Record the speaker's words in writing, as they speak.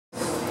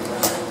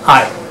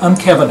Hi, I'm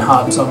Kevin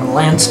Hobbs. I'm a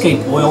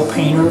landscape oil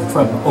painter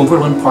from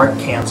Overland Park,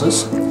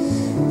 Kansas.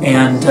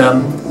 And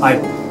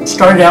I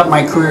started out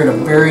my career at a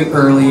very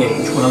early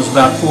age. When I was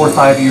about 4 or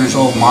 5 years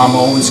old, Mom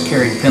always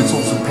carried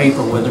pencils and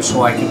paper with her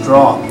so I could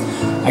draw.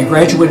 I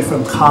graduated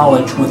from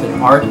college with an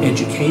art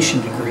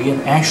education degree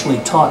and actually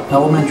taught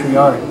elementary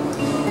art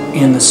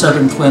in the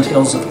southern Flint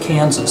Hills of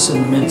Kansas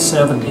in the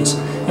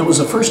mid-70s. It was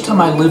the first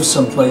time I lived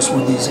someplace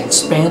with these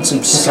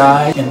expansive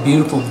skies and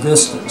beautiful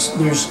vistas.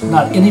 There's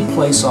not any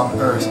place on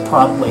earth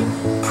probably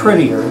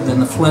prettier than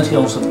the Flint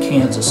Hills of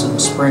Kansas in the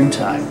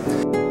springtime.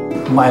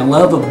 My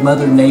love of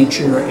Mother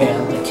Nature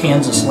and the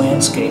Kansas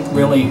landscape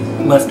really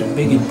left a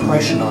big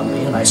impression on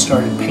me, and I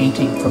started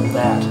painting from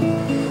that.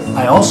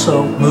 I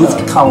also moved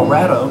to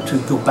Colorado to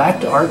go back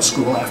to art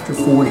school after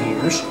 4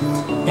 years,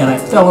 and I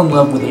fell in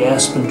love with the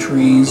aspen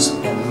trees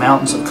and the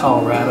mountains of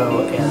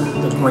Colorado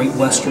and the great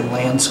western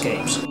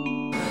landscapes.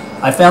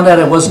 I found out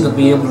I wasn't going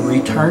to be able to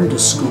return to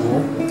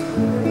school,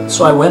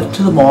 so I went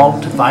to the mall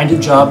to find a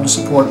job to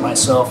support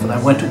myself, and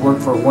I went to work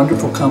for a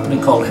wonderful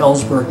company called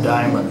Helzberg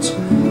Diamonds.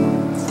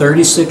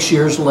 36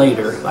 years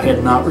later, I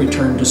had not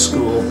returned to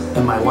school,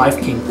 and my life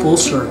came full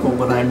circle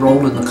when I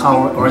enrolled in the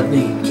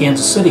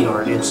Kansas City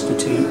Art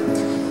Institute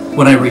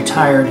when I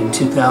retired in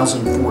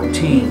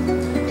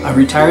 2014. I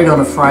retired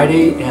on a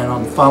Friday, and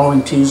on the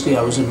following Tuesday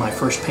I was in my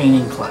first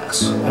painting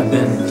class. I've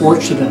been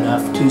fortunate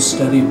enough to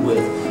study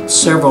with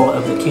several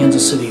of the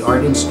Kansas City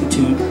Art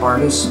Institute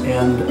artists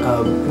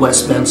and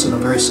Wes Benson, a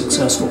very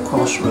successful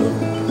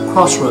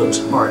Crossroads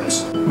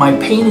artist. My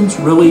paintings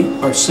really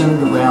are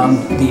centered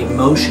around the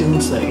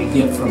emotions that you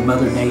get from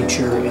Mother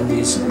Nature and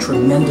these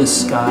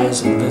tremendous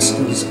skies and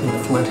vistas in the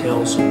Flint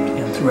Hills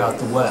and throughout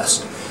the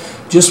West.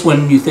 Just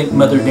when you think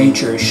Mother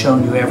Nature has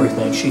shown you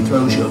everything, she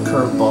throws you a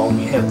curveball and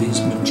you have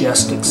these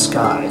majestic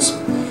skies.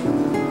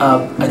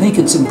 I think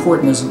it's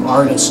important as an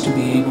artist to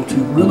be able to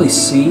really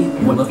see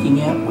what we're looking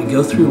at. We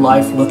go through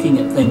life looking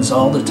at things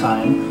all the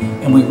time,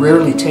 and we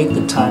rarely take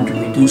the time to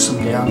reduce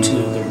them down to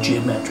their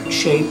geometric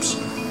shapes,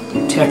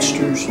 their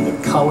textures, their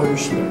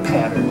colors, their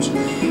patterns.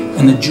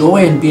 And the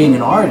joy in being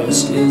an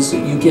artist is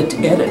that you get to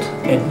edit,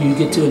 and you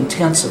get to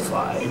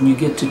intensify, and you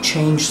get to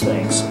change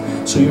things.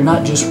 So you're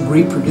not just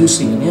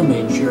reproducing an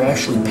image, you're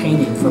actually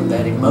painting from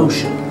that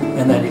emotion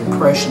and that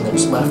impression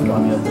that's left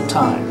on you at the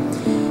time.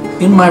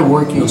 In my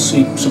work, you'll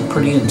see some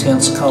pretty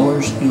intense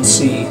colors. You'll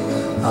see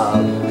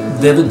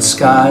vivid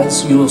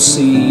skies. You will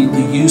see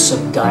the use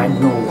of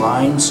diagonal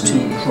lines to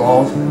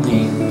draw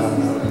the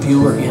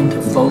viewer into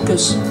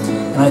focus.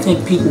 And I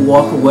think people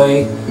walk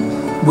away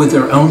with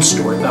their own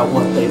story about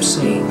what they've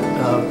seen.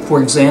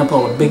 For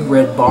example, a big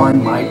red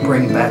barn might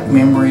bring back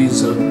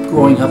memories of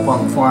growing up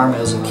on the farm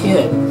as a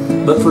kid,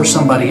 but for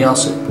somebody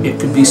else it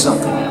could be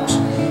something else.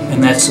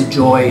 And that's the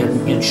joy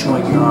in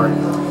showing your art.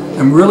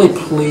 I'm really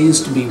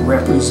pleased to be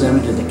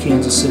represented in the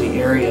Kansas City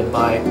area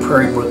by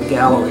Prairiebrookes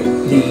Gallery.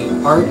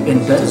 The art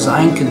and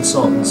design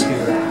consultants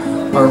here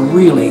are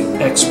really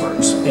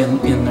experts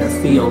in their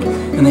field,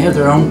 and they have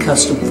their own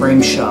custom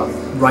frame shop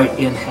right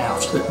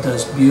in-house that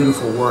does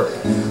beautiful work.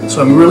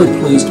 So I'm really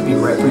pleased to be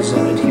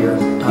represented here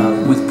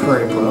with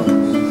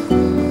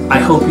Prairiebrookes. I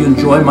hope you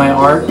enjoy my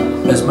art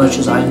as much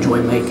as I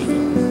enjoy making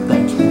it.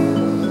 Thank you.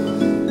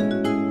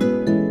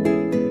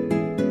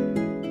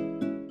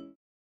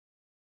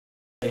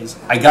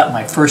 I got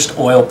my first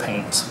oil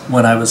paints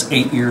when I was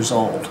 8 years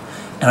old,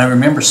 and I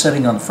remember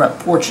sitting on the front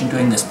porch and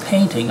doing this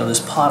painting of this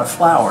pot of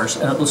flowers,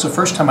 and it was the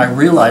first time I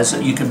realized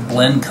that you could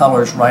blend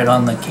colors right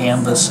on the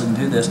canvas and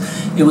do this.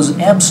 It was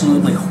an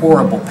absolutely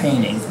horrible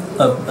painting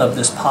of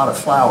this pot of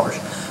flowers,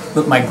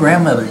 but my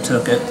grandmother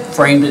took it,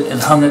 framed it,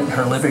 and hung it in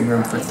her living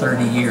room for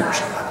 30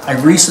 years. I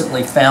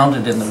recently found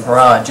it in the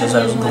garage as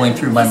I was going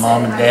through my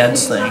mom and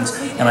dad's things,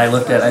 and I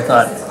looked at it, I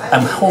thought,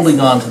 I'm holding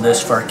on to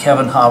this for a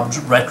Kevin Hobbs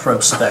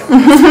retrospective.